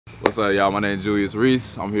What's up, y'all? My name is Julius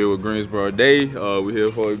Reese. I'm here with Greensboro Day. We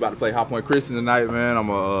about to play High Point Christian tonight, man.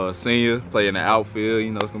 I'm a senior, play in the outfield.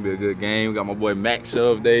 You know, it's gonna be a good game. We got my boy Mac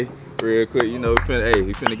Shove Day. Real quick, you know, he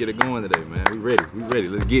finna get it going today, man. We ready.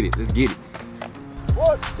 Let's get it.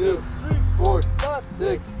 1, 2, 3, 4, 5,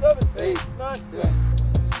 6, 7, 8, 9, 10.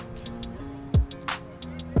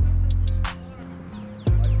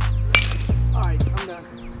 Alright, I'm done.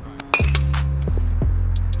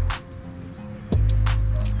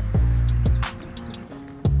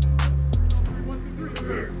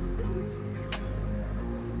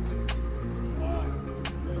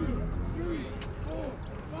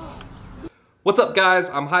 What's up, guys?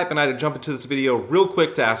 I'm Hype and I had to jump into this video real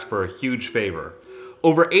quick to ask for a huge favor.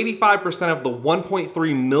 Over 85% of the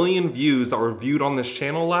 1.3 million views that were viewed on this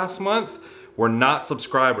channel last month were not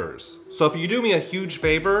subscribers. So if you do me a huge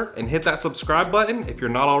favor and hit that subscribe button if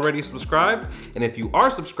you're not already subscribed, and if you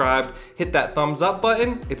are subscribed, hit that thumbs up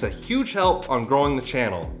button. It's a huge help on growing the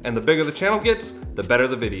channel. And the bigger the channel gets, the better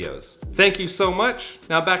the videos. Thank you so much.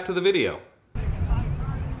 Now back to the video.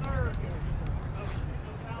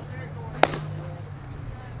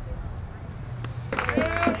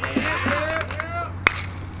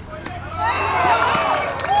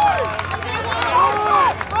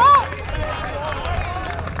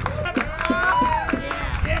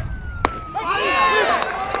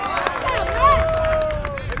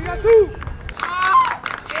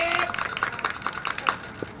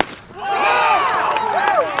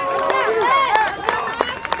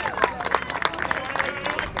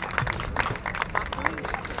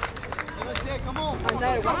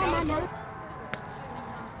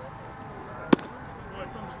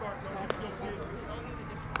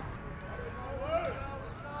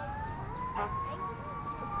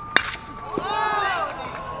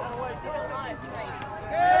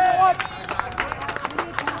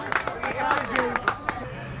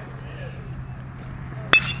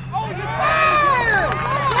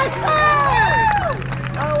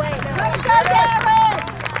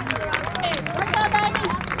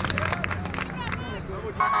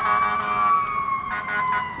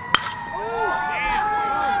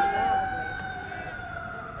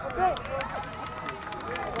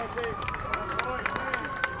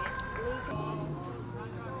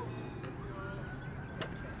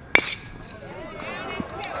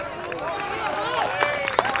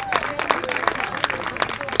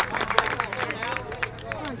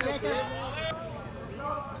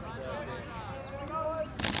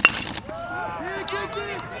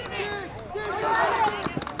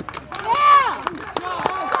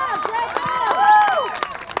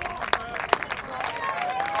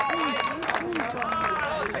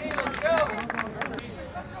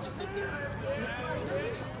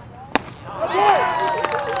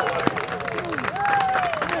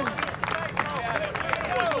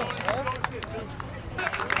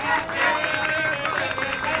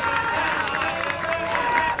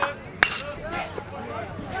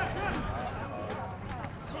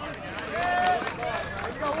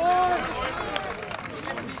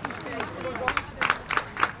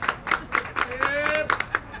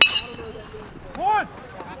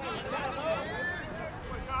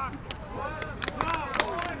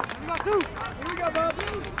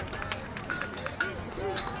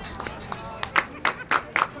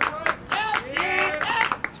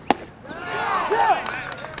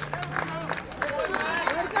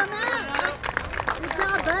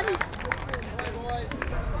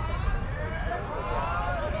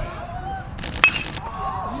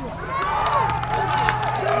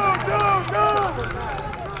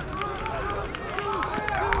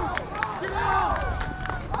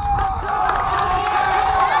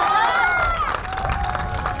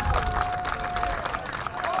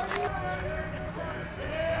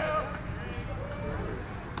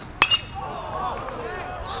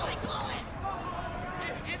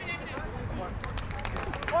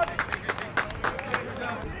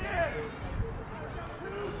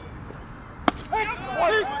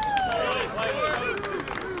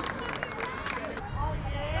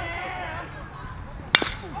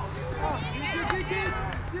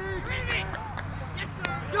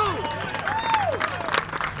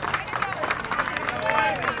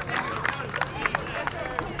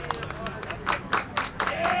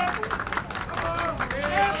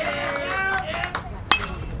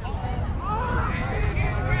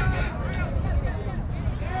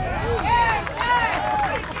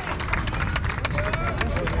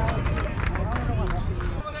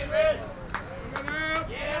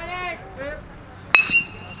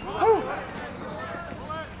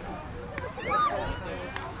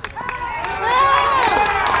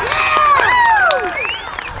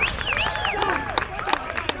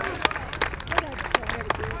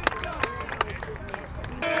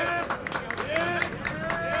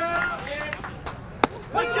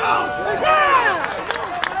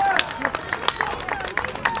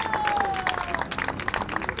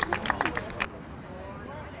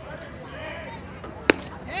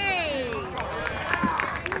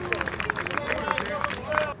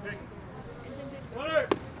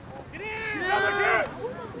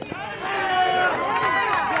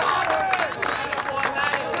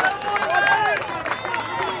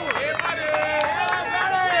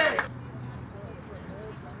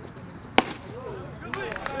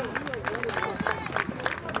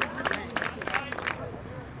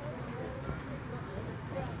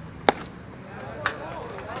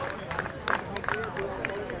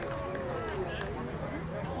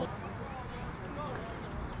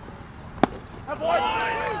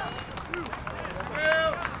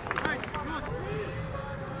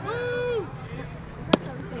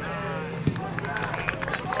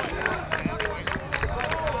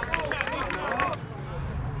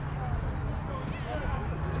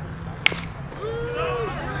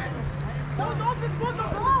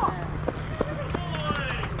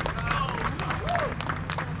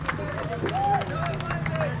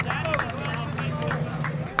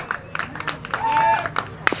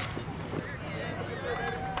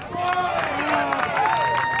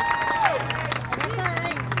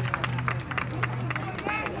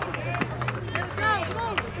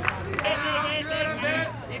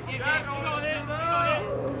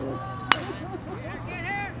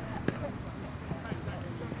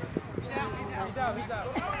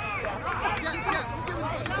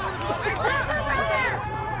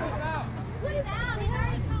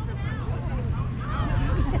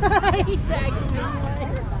 He tagged him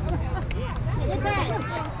anyway. Get tagged.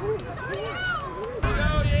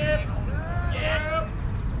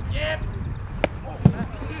 Yep.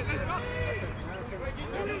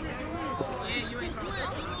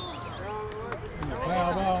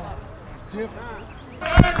 Foul ball. Skip.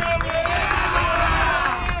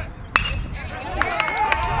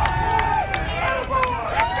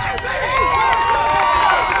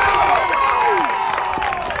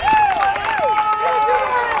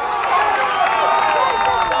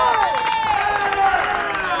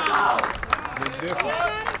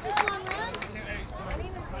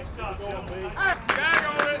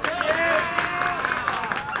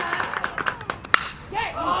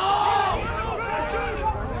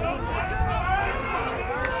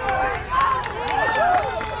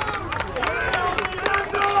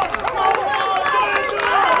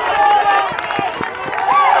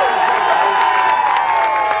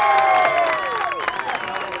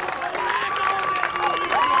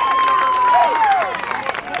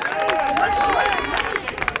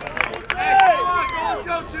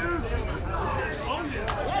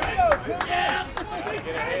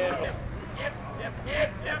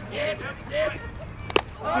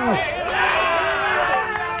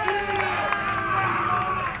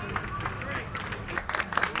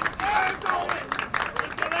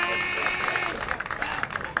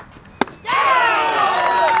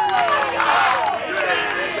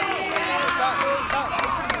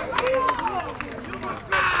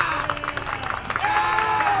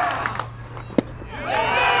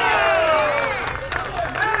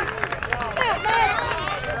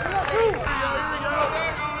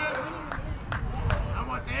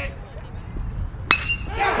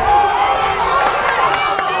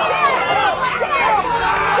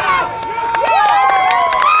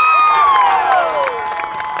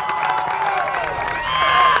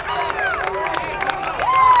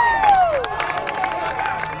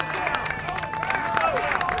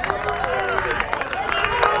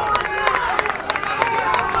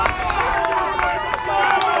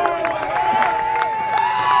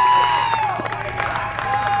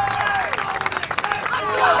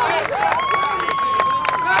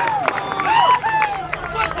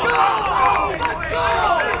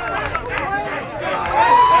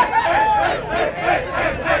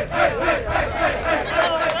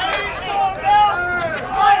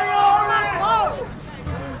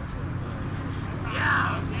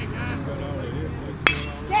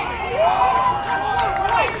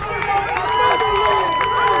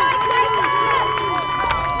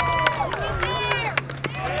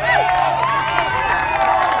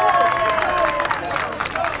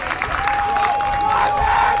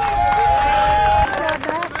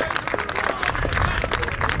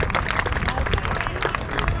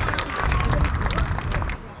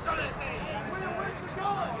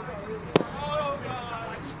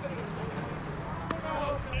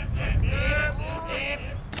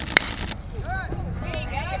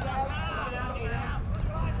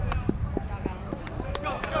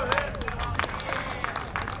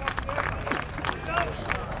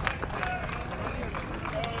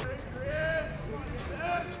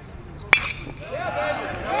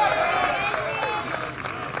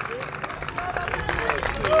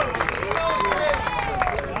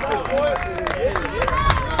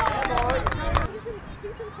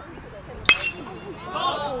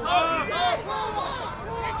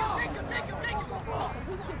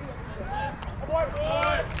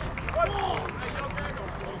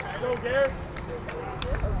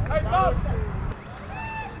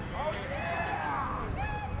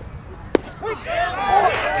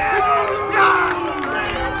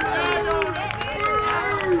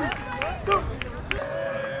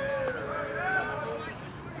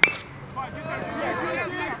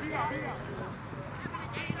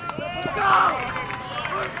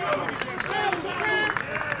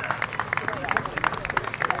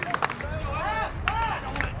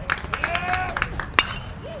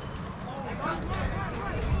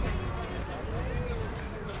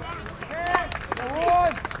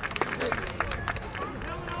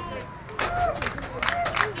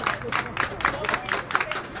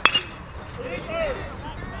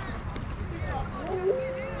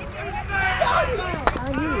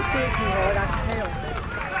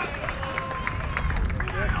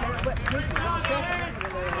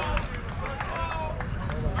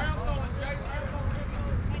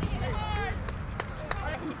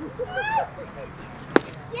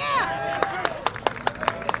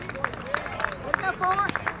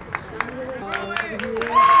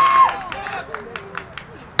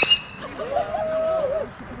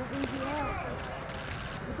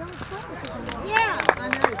 Yeah, I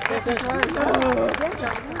know.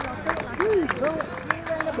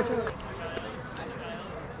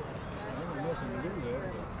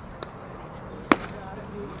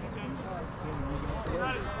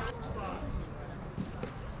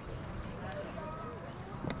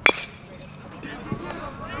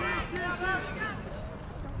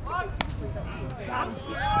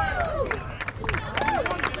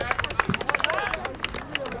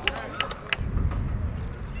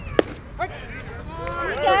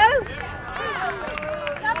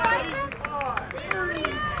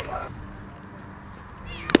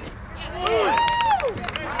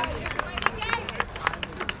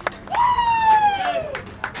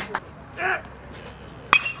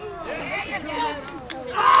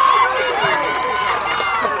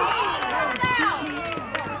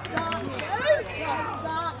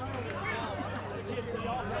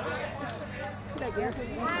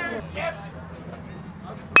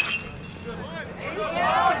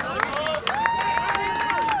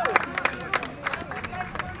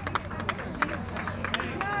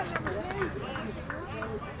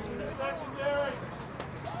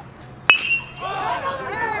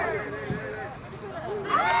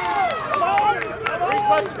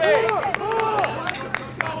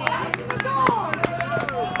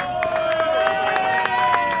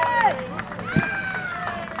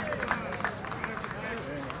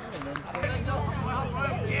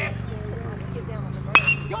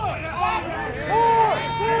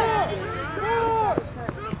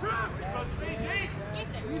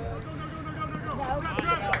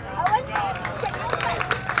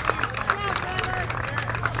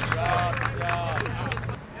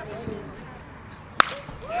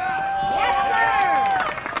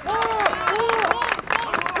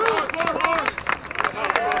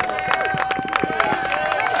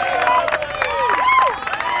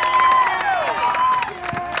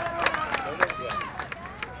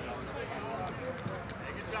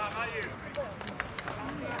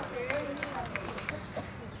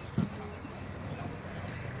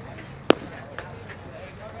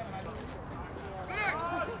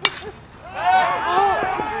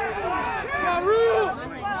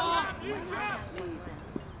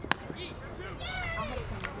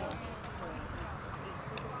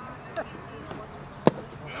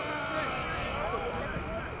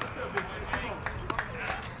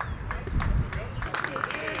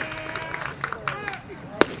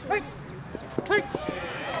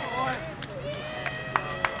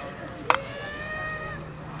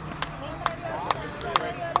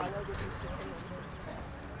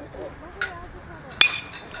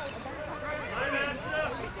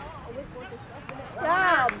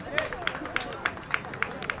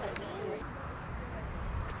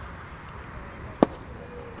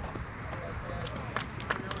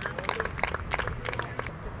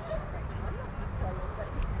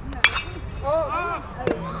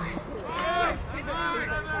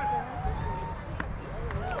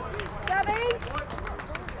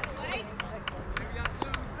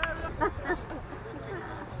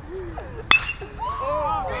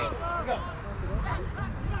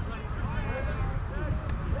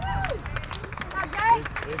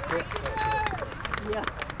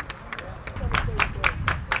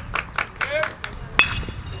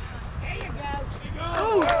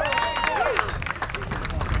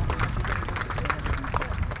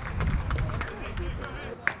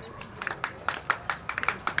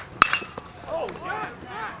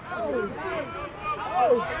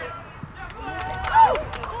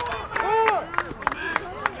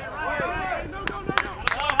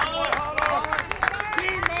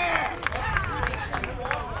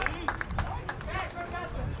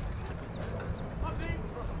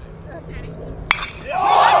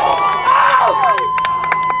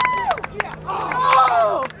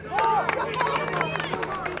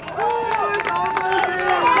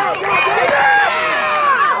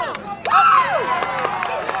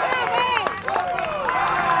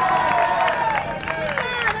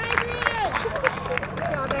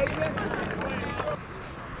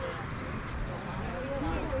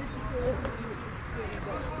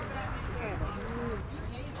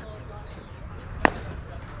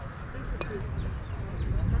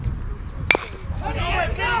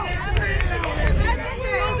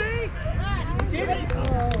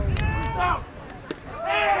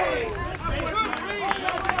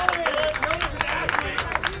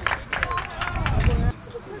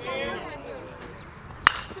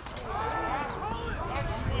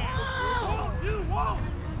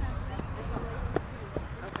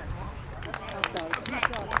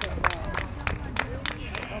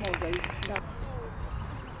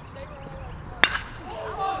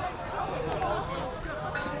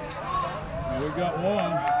 We got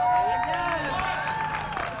one.